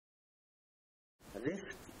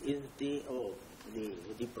risk is the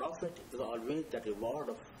profit is always the reward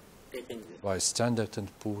of taking risk. By Standard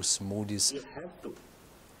 & Poor's, Moody's. We have to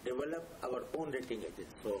develop our own rating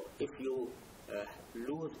agents. So if you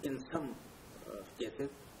lose in some cases,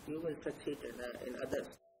 you will succeed in others.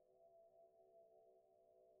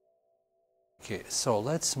 Okay, so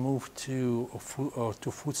let's move to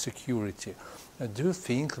food security. Do you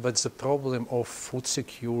think that the problem of food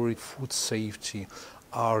security, food safety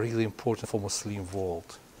are really important for Muslim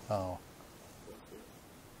world now?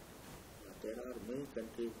 There are many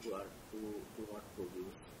countries who do not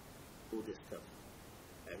produce food stuff.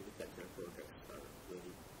 Agricultural products are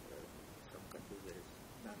very, some countries there is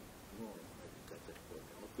no agricultural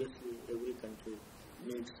product. Obviously, every country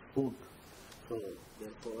needs food. So,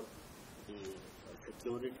 therefore, the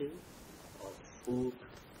security of food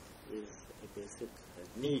is a basic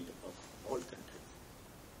need of all countries,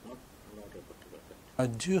 not a particular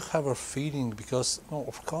country. Do you have a feeling, because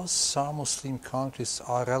of course some Muslim countries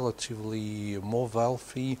are relatively more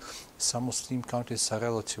wealthy, some Muslim countries are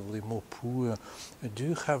relatively more poor. Do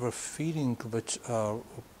you have a feeling that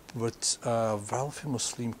wealthy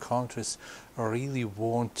Muslim countries really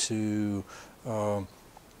want to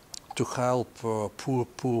help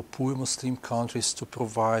poor Muslim countries to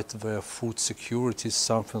provide their food security,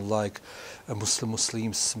 something like Muslim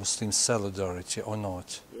solidarity, or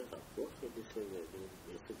not? Yes, of course, this is a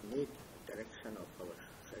basic need, direction of our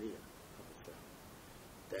Sharia, of Islam,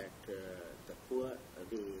 that the poor,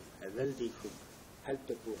 the wealthy should help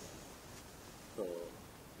the poor. So,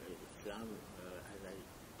 Islam, as I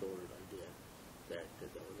told earlier, that the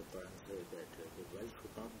Holy Quran says that the wealth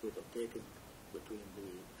should not be rotating between the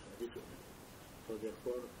rich and poor. So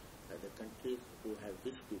therefore, the countries who have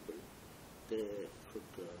rich people, they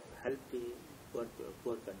should help the poor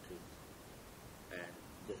countries, and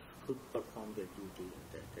they should perform their duty in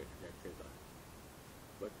that regard.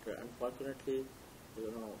 But unfortunately,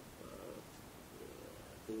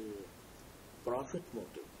 the profit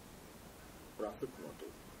motive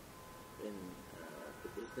in the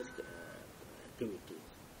business activities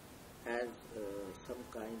has some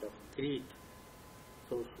kind of greed.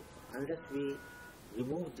 So unless we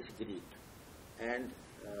remove this greed and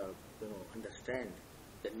understand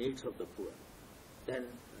the needs of the poor, then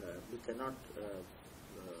we cannot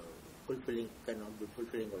be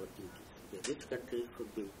fulfilling our duties. The rich countries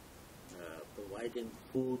should be providing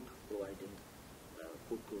food to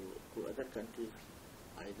other countries,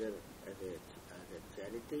 either as a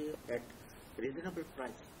charity at reasonable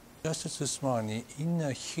price. Justice Usmani,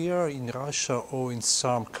 here in Russia or in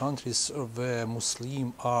some countries where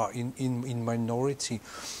Muslims are in minority,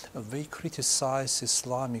 they criticize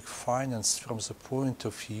Islamic finance from the point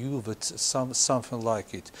of view that something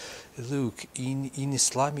like it. Look, in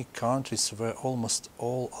Islamic countries where almost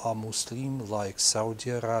all are Muslim, like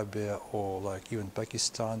Saudi Arabia or like even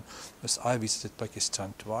Pakistan, as I visited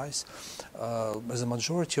Pakistan twice, the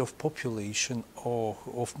majority of population or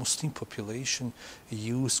of Muslim population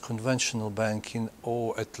use conventional banking,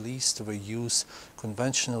 or at least they use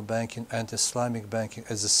conventional banking and Islamic banking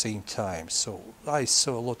at the same time. So I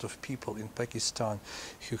saw a lot of people in Pakistan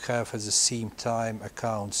who have at the same time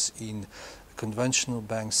accounts in conventional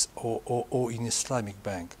banks or in Islamic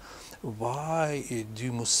bank. Why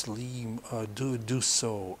do Muslims do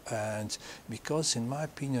so? And because in my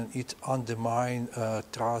opinion it undermines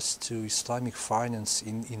trust to Islamic finance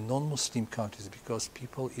in non-Muslim countries, because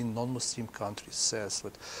people in non-Muslim countries says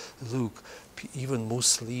that, look, even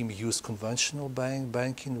Muslims use conventional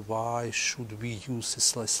banking, why should we use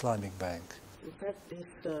Islamic bank? In fact, this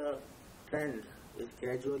trend is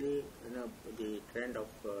gradually, the trend of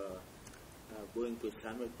going to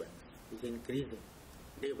Islamic banks is increasing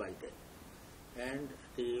day by day, and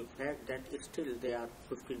the fact that still they are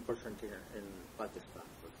 15% in Pakistan,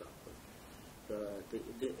 for example.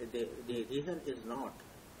 The reason is not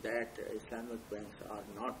that Islamic banks are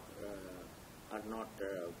not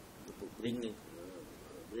bringing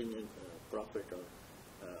profit or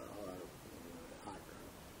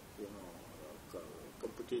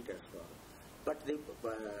competitors for, but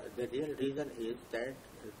the real reason is that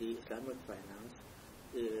the Islamic finance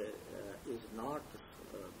is not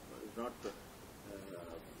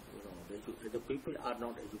the people are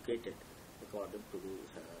not educated according to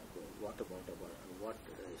what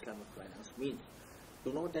Islamic finance means.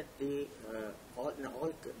 To know that in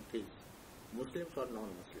all countries, Muslims or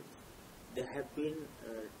non-Muslims, they have been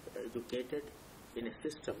educated in a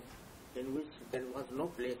system in which there was no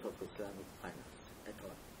place of Islamic finance at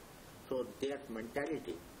all. So their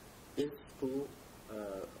mentality is to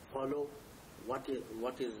follow what is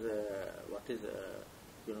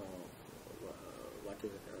what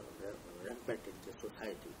is rampant in the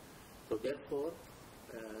society. So therefore,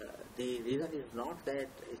 the reason is not that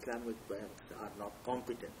Islamic banks are not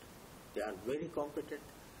competent. They are very competent,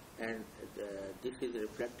 and this is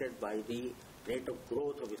reflected by the rate of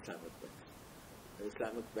growth of Islamic banks.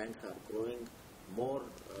 Islamic banks are growing more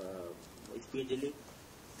speedily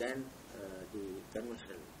than the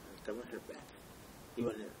commercial banks,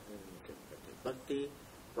 even in Muslim countries. But the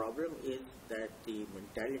problem is that the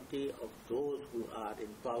mentality of those who are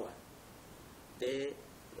in power, they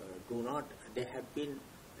have been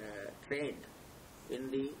trained in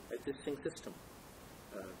the existing system,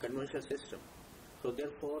 conventional system. So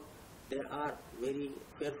therefore, they are very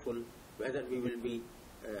fearful whether we will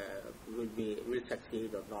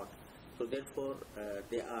succeed or not. So therefore,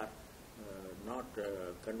 they are not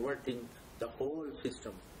converting the whole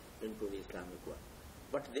system into the Islamic one.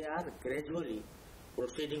 But they are gradually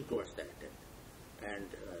proceeding towards that end. And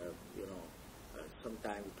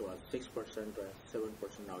sometimes it was 6% or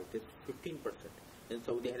 7%, now it is 15%. In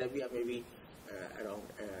Saudi Arabia, maybe around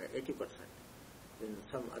 80%. In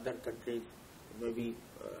some other countries, maybe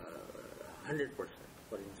 100%.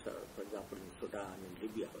 For example, in Sudan, in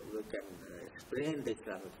Libya, we can explain the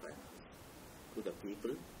Islamic finance to the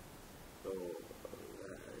people. So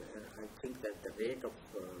I think that the rate of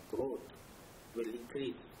growth will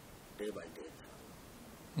increase day by day.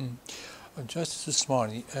 Justice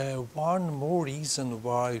Usmani, one more reason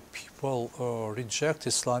why people reject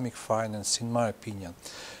Islamic finance, in my opinion,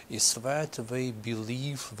 is that they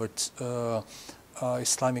believe that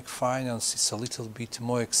Islamic finance is a little bit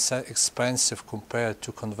more expensive compared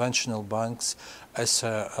to conventional banks as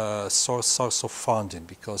a source of funding,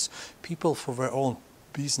 because people for their own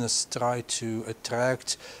business try to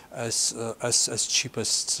attract as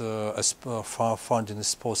cheapest as funding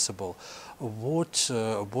as possible.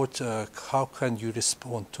 How can you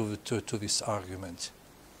respond to this argument?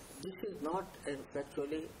 This is not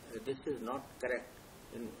factually. This is not correct.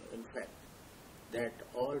 In fact, that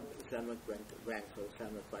all Islamic banks or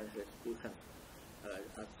Islamic financial institutions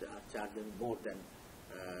are charging more than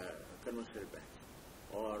commercial banks,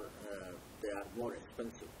 or they are more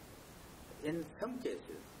expensive. In some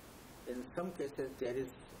cases, there is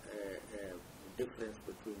a difference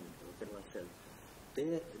between conventional.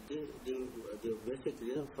 The basic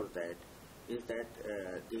reason for that is that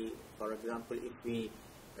for example, if we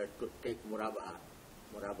take Murabaha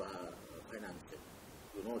financing,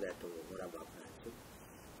 you know that Murabaha financing.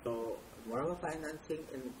 So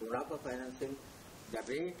Murabaha financing, the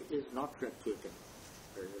rate is not fluctuating.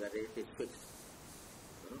 The rate is fixed.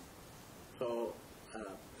 So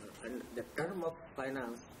and the term of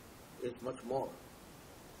finance is much more.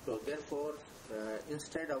 So therefore,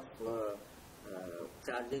 instead of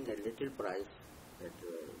charging a little price, at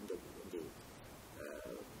the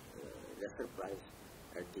lesser price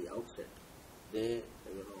at the outset, they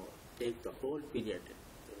take the whole period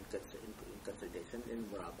in consideration in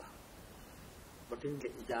Murabaha. But in the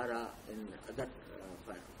Ijara, in other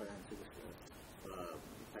financing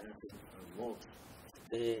modes,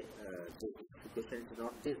 the situation is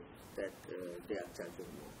not this, that they are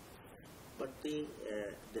charging more. But the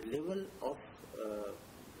level of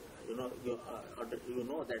you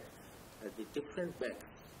know that the different banks,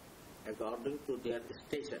 according to their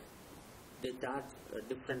station, they charge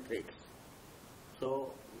different rates.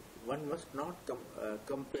 So one must not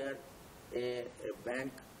compare a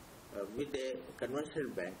bank with a conventional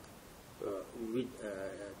bank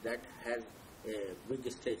that has a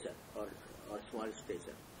big station or small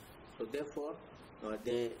station. So therefore,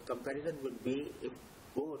 the comparison would be if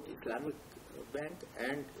both Islamic bank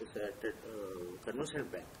and conventional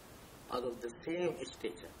bank are of the same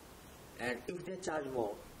station, and if they charge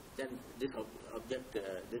more, then this object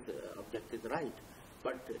is right.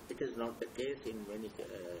 But it is not the case in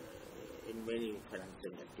many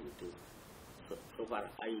financing activities. So far,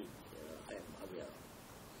 I am aware.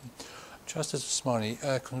 Justice Usmani,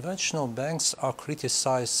 conventional banks are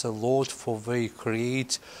criticized a lot for they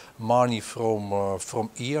create money from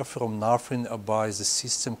nothing by the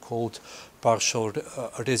system called partial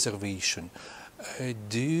reservation.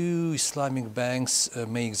 Do Islamic banks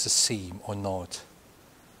make the same or not?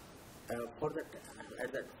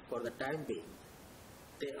 For the time being,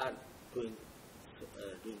 they are doing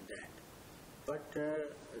that. But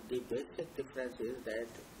the basic difference is that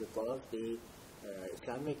because the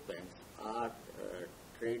Islamic banks are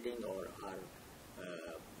trading or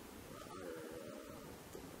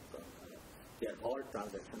their all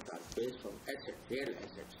transactions are based on real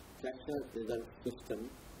assets. Fractional reserve system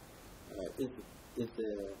is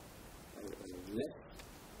less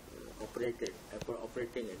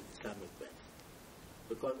operating in Islamic banks.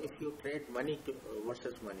 Because if you trade money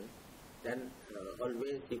versus money, then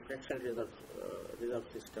always the fractional reserve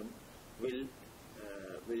system will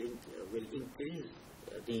increase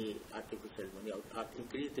the artificial money or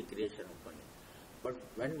increase the creation of money. But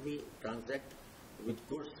when we transact with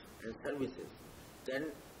goods and services,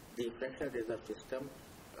 then the fractional reserve system,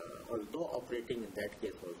 although operating in that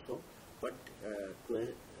case also, but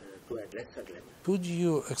to a lesser level. Could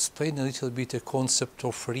you explain a little bit the concept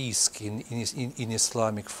of risk in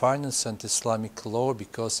Islamic finance and Islamic law?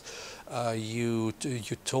 Because you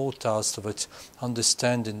told us that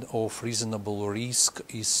understanding of reasonable risk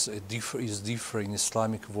is different in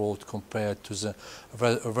Islamic world compared to the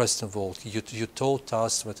Western world. You told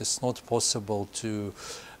us that it's not possible to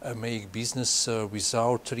make business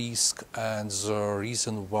without risk, and the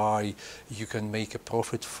reason why you can make a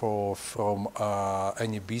profit from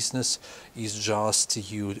any business is just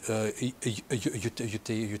you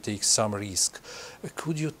take some risk.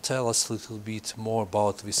 Could you tell us a little bit more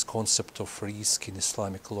about this concept of risk in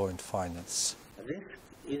Islamic law and finance? Risk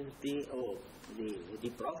is the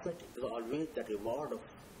profit is always the reward of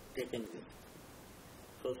taking risk.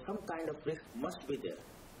 So some kind of risk must be there,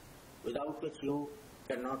 without which you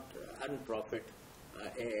cannot earn profit,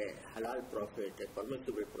 a halal profit, a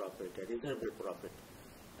permissible profit, a reasonable profit,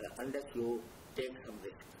 unless you take some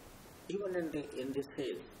risk. Even in the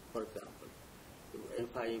sales, for example,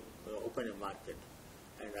 if I open a market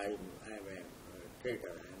and I am a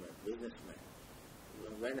trader, I am a businessman,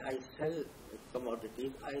 when I sell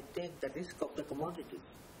commodities, I take the risk of the commodities,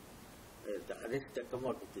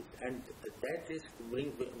 and that risk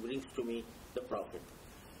brings to me the profit.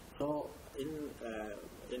 So in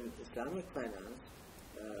Islamic finance,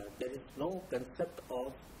 there is no concept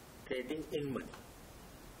of trading in money.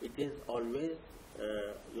 It is always,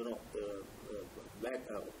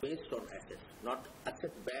 based on assets, not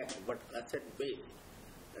asset-backed, but asset-based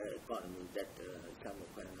economy that Islamic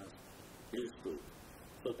finance leads to.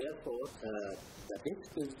 So therefore, the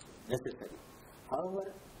risk is necessary.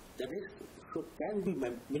 However, the risk can be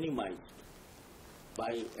minimized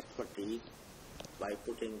by expertise, by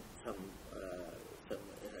putting some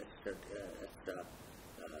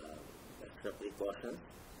extra precautions.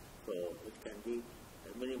 So it can be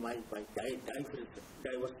minimized by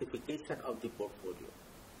diversification of the portfolio.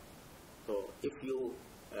 So if you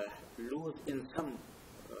lose in some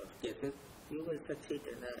cases, you will succeed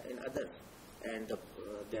in others, and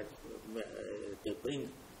they bring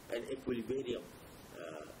an equilibrium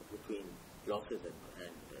between losses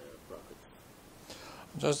and profits.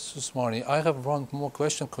 Just Usmani, I have one more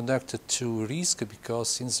question connected to risk,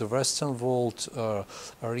 because in the Western world,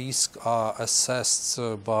 risks are assessed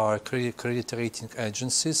by credit rating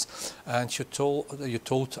agencies, and you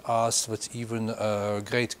told us that even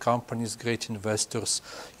great companies, great investors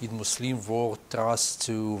in Muslim world trust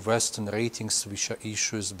to Western ratings, which are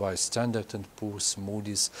issued by Standard & Poor's,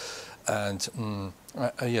 Moody's, and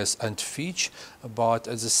and Fitch. But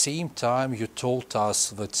at the same time, you told us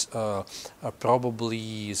that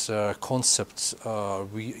probably the concepts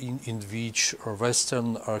in which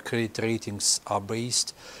Western credit ratings are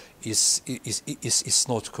based is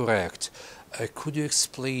not correct. Could you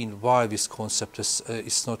explain why this concept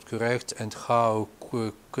is not correct, and how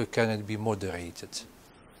can it be moderated?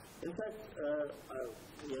 In fact,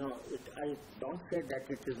 I don't say that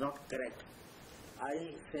it is not correct.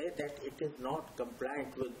 I say that it is not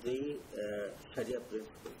compliant with the Sharia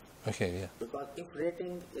principles. Okay, yeah. Because if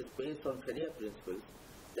rating is based on Sharia principles,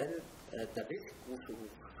 then the risk would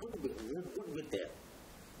be there,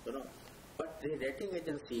 But the rating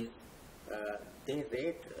agencies, they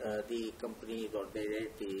rate the companies, or they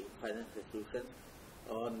rate the financial institutions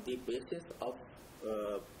on the basis of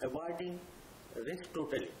avoiding risk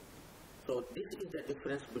totally. So this is the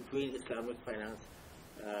difference between Islamic finance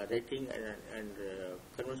rating and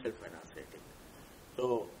conventional finance rating.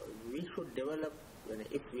 So we should develop,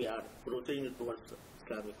 if we are proceeding towards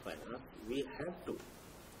Islamic finance, we have to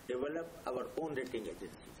develop our own rating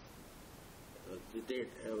agencies,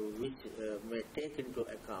 which may take into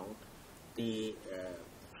account the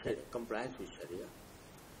compliance with Sharia.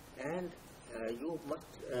 And you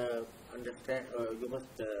must understand, you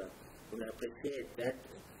must appreciate that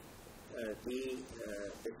the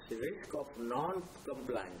risk of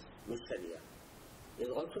non-compliance with Sharia is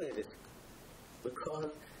also a risk,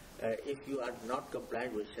 because if you are not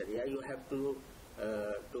compliant with Sharia, you have to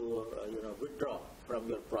withdraw from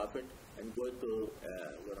your profit and go to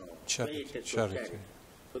pay it to charity.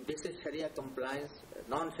 So this is Sharia compliance,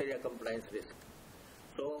 non-Sharia compliance risk.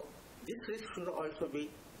 So this risk should also be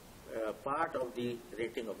part of the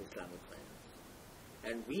rating of Islamic finance.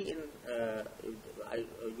 And we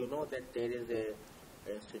you know that there is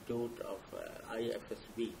Institute of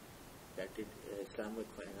IFSB, that is Islamic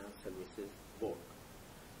Finance Services Board.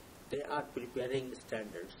 They are preparing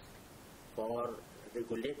standards for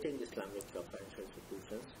regulating Islamic financial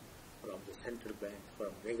institutions from the central bank,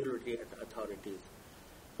 from regulatory authorities.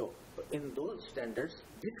 So in those standards,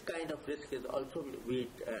 this kind of risk is also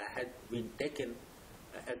had been taken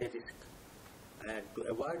as a risk. And to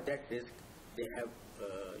avoid that risk, they have,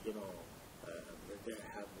 they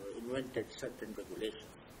have invented certain regulations.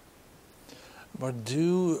 But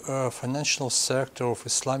do financial sector of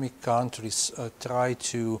Islamic countries try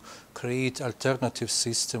to create alternative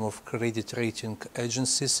system of credit rating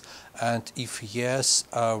agencies? And if yes,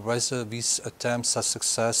 whether these attempts are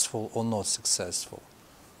successful or not successful?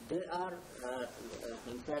 They are,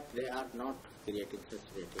 in fact, they are not creating such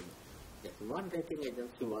rating. One rating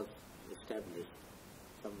agency was established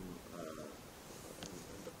some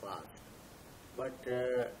in the past, but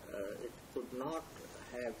it could not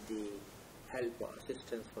have the help or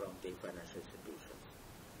assistance from the financial institutions.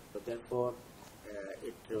 So therefore,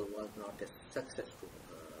 it was not a success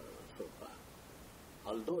so far.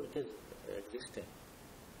 Although it is existing,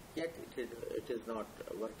 yet it is not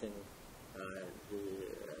working.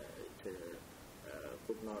 It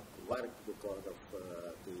could not work because of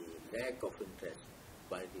the lack of interest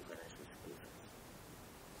by the financial institutions.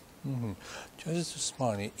 Justice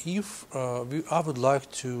Usmani, if I would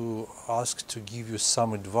like to ask to give you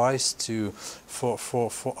some advice for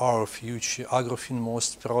our future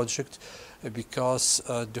AgroFinMost project, because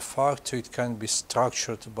de facto it can be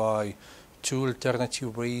structured by two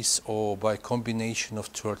alternative ways or by combination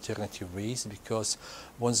of two alternative ways, because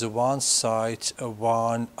on the one side,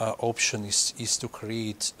 one option is to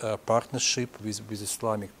create a partnership with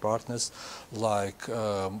Islamic partners like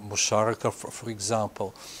Musharaka, for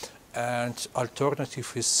example. And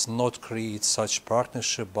alternative is not create such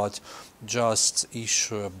partnership, but just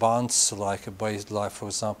issue bonds like for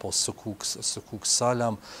example, Sukuk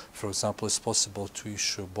Salam. For example, it's possible to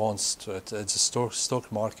issue bonds at the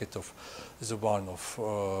stock market of the one of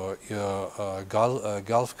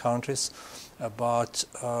Gulf countries. But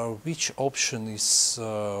which option is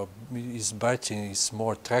better, is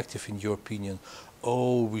more attractive in your opinion,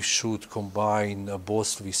 or we should combine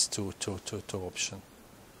both these two options?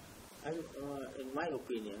 In my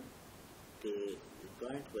opinion, the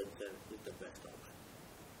joint venture is the best option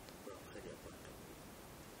from Sharia point of view.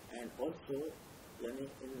 And also, in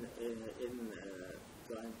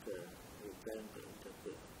joint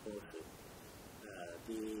entrepreneurship,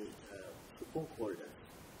 the sukuk holders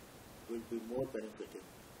will be more benefited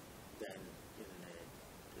than in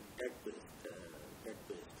debt-based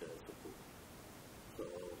sukuk. So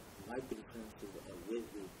my preference is always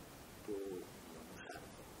be to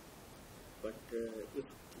Musharaka. But if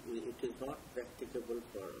it is not practicable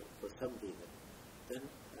for some reason, then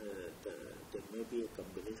there may be a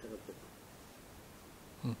combination of the two.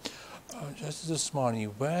 Justice Usmani,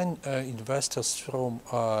 when investors from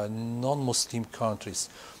non-Muslim countries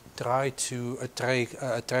try to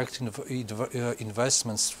attract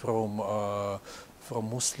investments from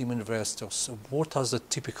Muslim investors, what are the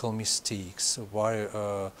typical mistakes why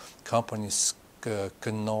companies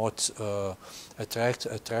cannot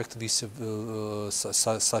attract these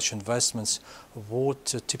such investments? What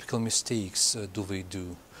typical mistakes do they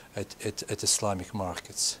do at Islamic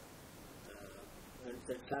markets?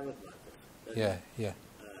 The Islamic markets.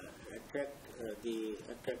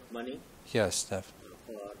 Attract money. Yes, definitely.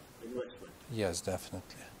 For investment. Yes,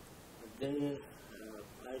 definitely.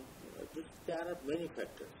 There are many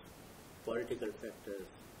factors, political factors,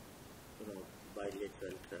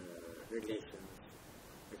 bilateral relations,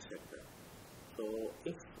 etc. So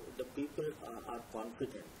if the people are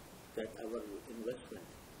confident that our investment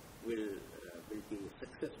will be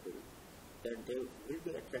successful, then they will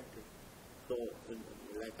be attracted. So,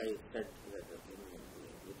 like I said,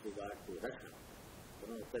 with regard to Russia,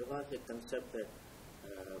 there was a concept that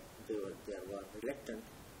they were reluctant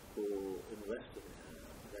to invest in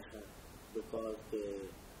Russia because they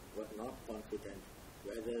were not confident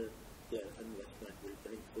whether their investment will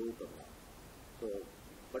bring fruit or not. So,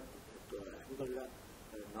 but alhamdulillah,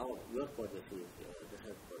 now your policies, the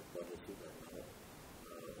health policies are now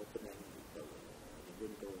opening the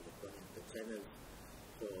windows, opening the channels.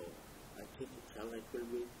 So, I think inshallah it will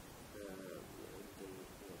be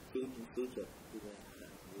in future. We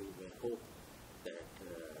may hope that the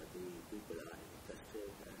people are interested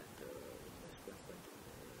and investment.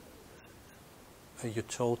 You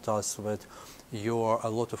told us that you are a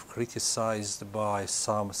lot of criticized by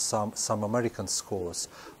some American scholars.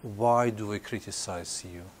 Why do they criticize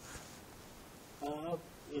you?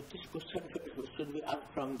 This question should be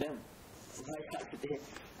asked from them. why are they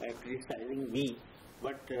criticizing me?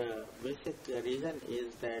 But basic reason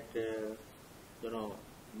is that,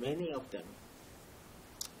 many of them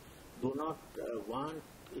do not want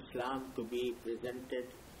Islam to be presented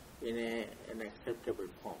in an acceptable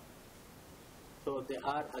form. So they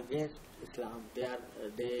are against Islam.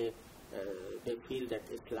 They feel that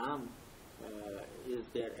Islam is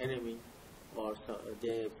their enemy, or so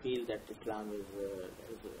they feel that Islam is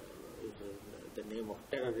the name of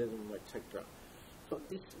terrorism, etc. So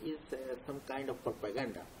this is some kind of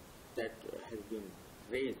propaganda that has been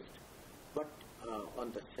raised. But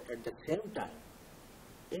at the same time,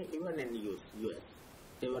 even in US,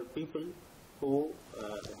 there were people who,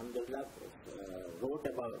 alhamdulillah, wrote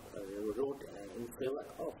in favor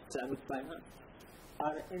of Islamic finance,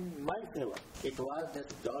 or in my favor. It was that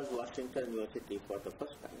George Washington University for the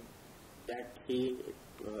first time that he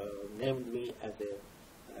named me as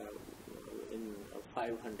in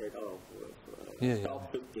 500 of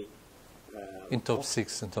top 50. In top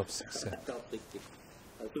 6, top 6. Yeah. Top 60,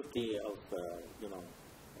 50 of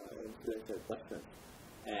influential persons,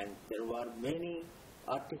 and there were many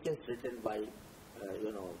articles written by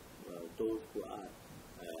those who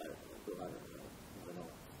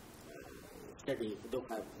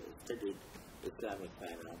have studied Islamic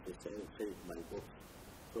finance, studied my books.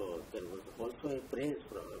 So there was also a praise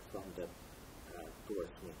from them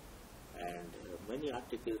towards me, and many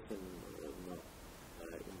articles in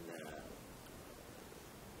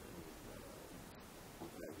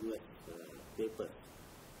US papers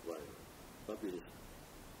were published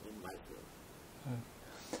in my field.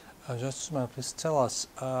 Just please tell us,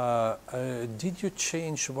 did you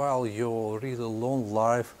change while your really long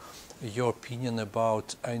life your opinion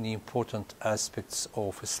about any important aspects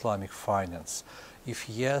of Islamic finance? If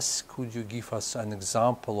yes, could you give us an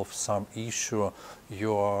example of some issue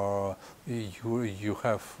you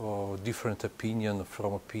have different opinion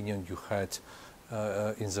from opinion you had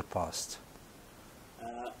in the past?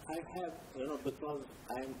 I have, because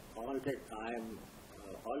I am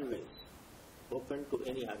always open to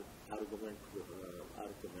any argument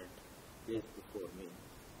raised before me.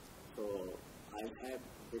 So I have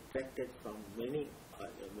retracted from many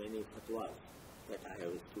fatwas that I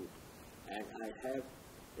have issued, and I have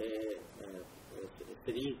a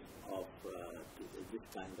series of this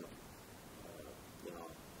kind of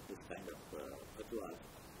fatwas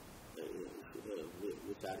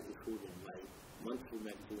which are issued in my monthly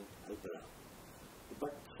magazine Al-Bala.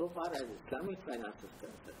 But so far as Islamic finance is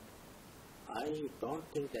concerned, I don't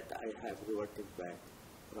think that I have reverted back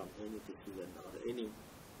from any decision or any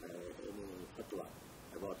fatwa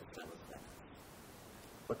about Islamic finance.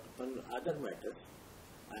 But on other matters,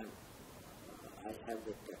 I have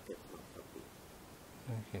retracted from something.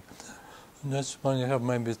 Okay. Next one, you have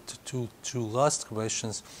maybe two last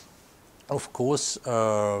questions. Of course,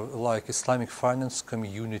 like Islamic finance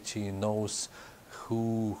community knows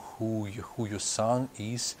who your son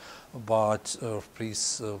is, but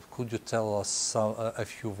please could you tell us a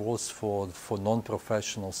few words for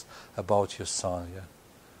non-professionals about your son? Yeah.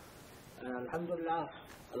 Alhamdulillah,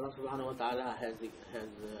 Allah subhanahu wa ta'ala has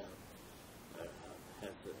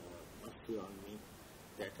mercy on me,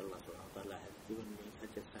 that Allah subhanahu wa ta'ala has given me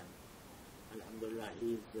such a son. Alhamdulillah,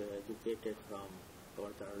 he is educated from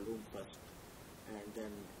Darul first, and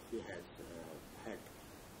then he has had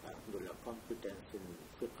alhamdulillah competence in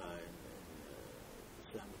fiqh and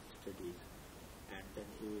Islamic studies, and then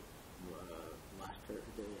he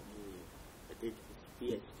did his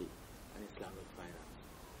PhD in Islamic finance,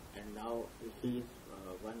 and now he is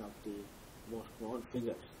one of the most known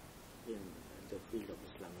figures in the field of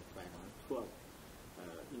Islamic finance throughout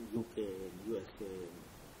in UK, in USA,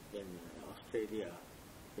 in Australia,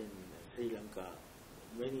 in Sri Lanka.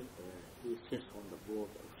 He sits on the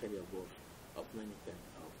board of Sharia boards of many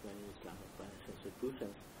Islamic finance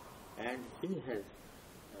institutions, and he has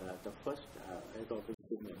the first, as already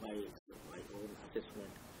given my own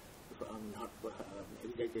assessment. So I'm not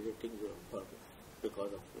exaggerating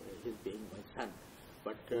because of his being my son,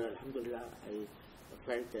 but alhamdulillah, I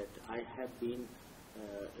felt that I have been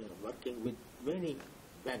working with many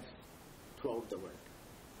banks throughout the world.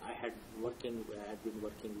 I had been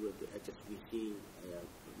working with HSBC,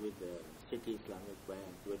 with City Islamic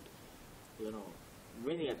Bank, with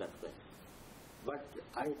many other banks, but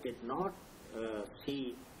I did not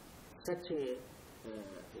see such a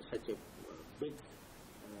big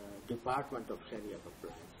department of Sharia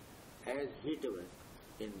compliance as he developed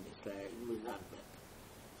in Mizan Bank.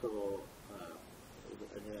 So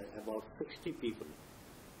about 60 people,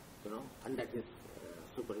 under his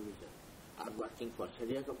supervision, are working for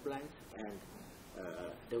Sharia compliance, and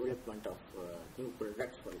development of new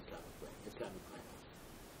products for Islamic finance.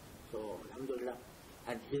 So, alhamdulillah,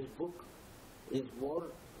 and his book is more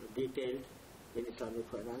detailed in Islamic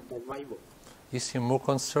finance than my book. Is he more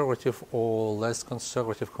conservative or less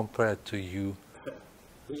conservative compared to you?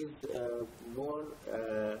 He's more,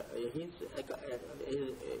 he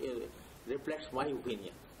reflects my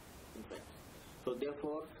opinion, in fact. So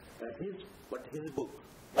therefore, his book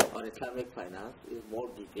on Islamic finance is more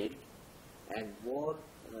detailed and more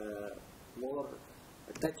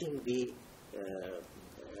touching the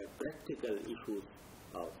practical issues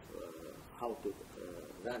of how to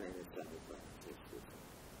run an Islamic finance institution.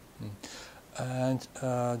 And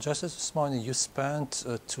Justice Usmani, you spent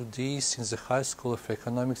 2 days in the High School of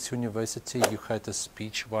Economics University. You had a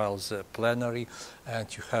speech while the plenary, and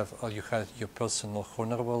you had your personal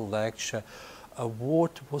honorable lecture.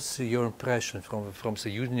 What was your impression from the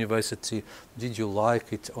university? Did you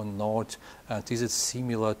like it or not? And is it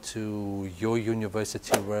similar to your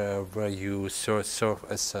university where you serve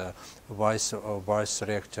as a vice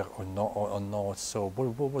rector or not? So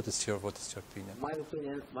what is your opinion? My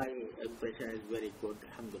opinion, my impression is very good.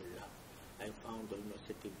 Alhamdulillah, I found the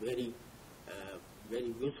university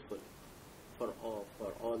very useful for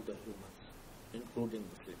all the humans, including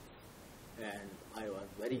Muslims, and I was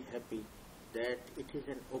very happy that it is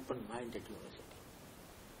an open-minded university.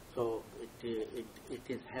 So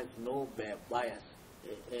it has no bias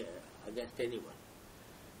against anyone.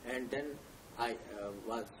 And then I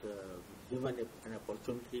was given an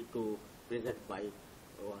opportunity to present my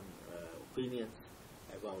own opinions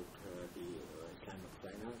about the Islamic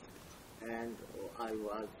finance, and I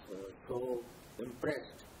was so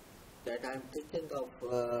impressed that I'm thinking of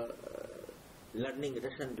learning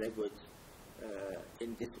Russian language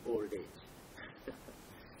in this old age.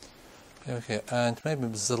 Okay, and maybe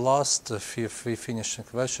the last finishing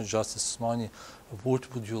question, Justice Usmani,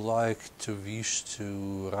 what would you like to wish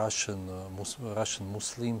to Russian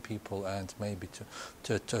Muslim people and maybe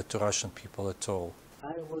to Russian people at all?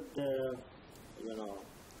 I would,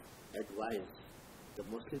 advise the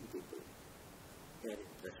Muslim people here in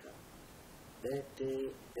Russia that they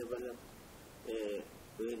develop a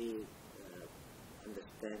very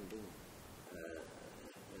understanding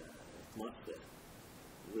atmosphere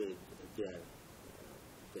with their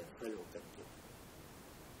fellow countries,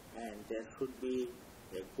 and there should be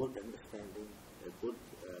a good understanding, a good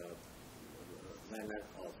manner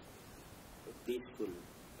of peaceful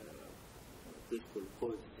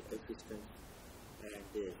coexistence, and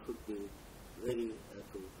they should be ready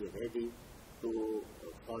to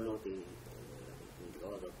follow the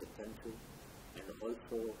laws of the country. And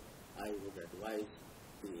also, I would advise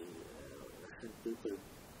the Russian people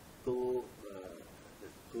to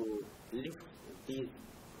lift these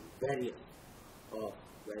barriers of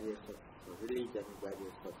religion,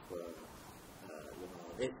 barriers of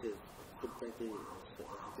races, sympathy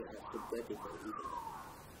or even,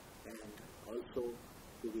 and also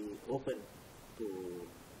to be open to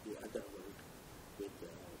the other world with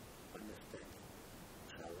understanding.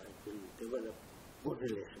 Inshallah, it will develop good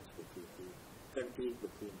relations between the countries,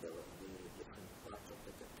 between the different parts of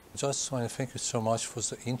the country. Just want to thank you so much for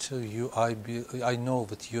the interview. I know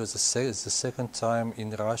that you are the second time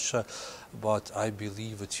in Russia, but I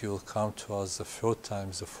believe that you will come to us the third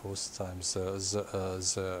time, the fourth time,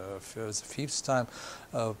 the fifth time,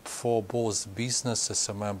 for both business as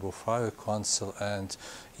a member of our council and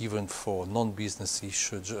even for non-business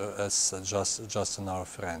issues as just another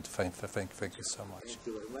friend. Thank you so much. Thank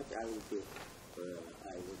you very much. I would be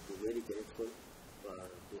very grateful for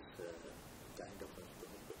this kind of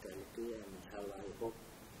hospitality, and inshallah, I hope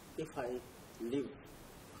if I live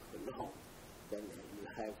long, then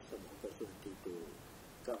you'll have some opportunity to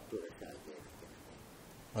come to Russia again.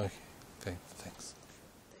 Okay, thanks.